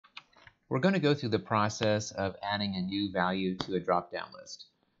We're going to go through the process of adding a new value to a drop-down list.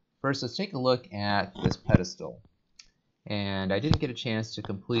 First, let's take a look at this pedestal. And I didn't get a chance to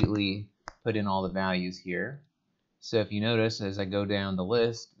completely put in all the values here. So if you notice as I go down the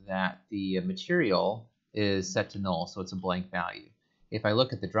list that the material is set to null, so it's a blank value. If I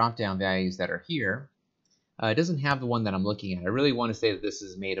look at the drop-down values that are here, it doesn't have the one that I'm looking at. I really want to say that this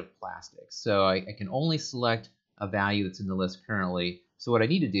is made of plastic. So I can only select a value that's in the list currently. So what I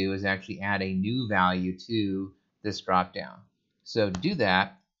need to do is actually add a new value to this drop-down. So to do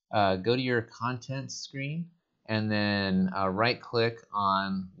that, go to your contents screen and then right-click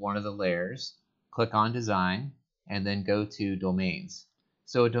on one of the layers, click on Design, and then go to Domains.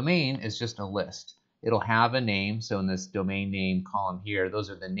 So a domain is just a list. It'll have a name. So in this domain name column here,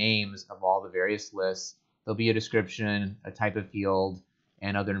 those are the names of all the various lists. There'll be a description, a type of field,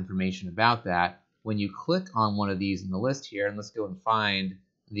 and other information about that. When you click on one of these in the list here, and let's go and find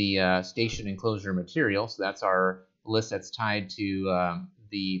the station enclosure material, so that's our list that's tied to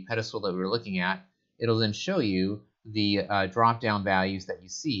the pedestal that we were looking at, it'll then show you the drop-down values that you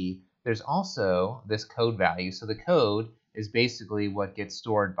see. There's also this code value. So the code is basically what gets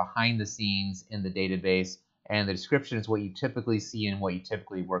stored behind the scenes in the database, and the description is what you typically see and what you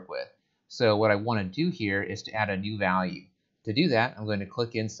typically work with. So what I want to do here is to add a new value. To do that, I'm going to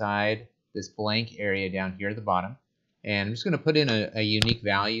click inside this blank area down here at the bottom, and I'm just going to put in a unique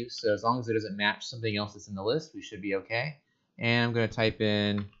value. So as long as it doesn't match something else that's in the list, we should be okay. And I'm going to type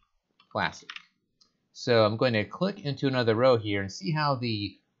in plastic. So I'm going to click into another row here and see how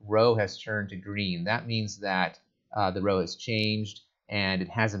the row has turned to green. That means that the row has changed and it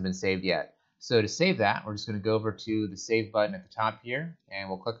hasn't been saved yet. So to save that, we're just going to go over to the Save button at the top here, and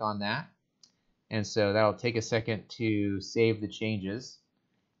we'll click on that. And so that'll take a second to save the changes.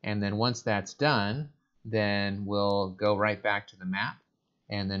 And then once that's done, then we'll go right back to the map,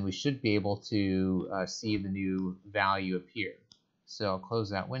 and then we should be able to see the new value appear. So I'll close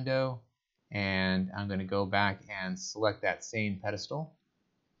that window, and I'm going to go back and select that same pedestal.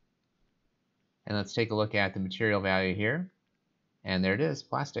 And let's take a look at the material value here. And there it is,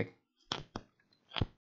 plastic.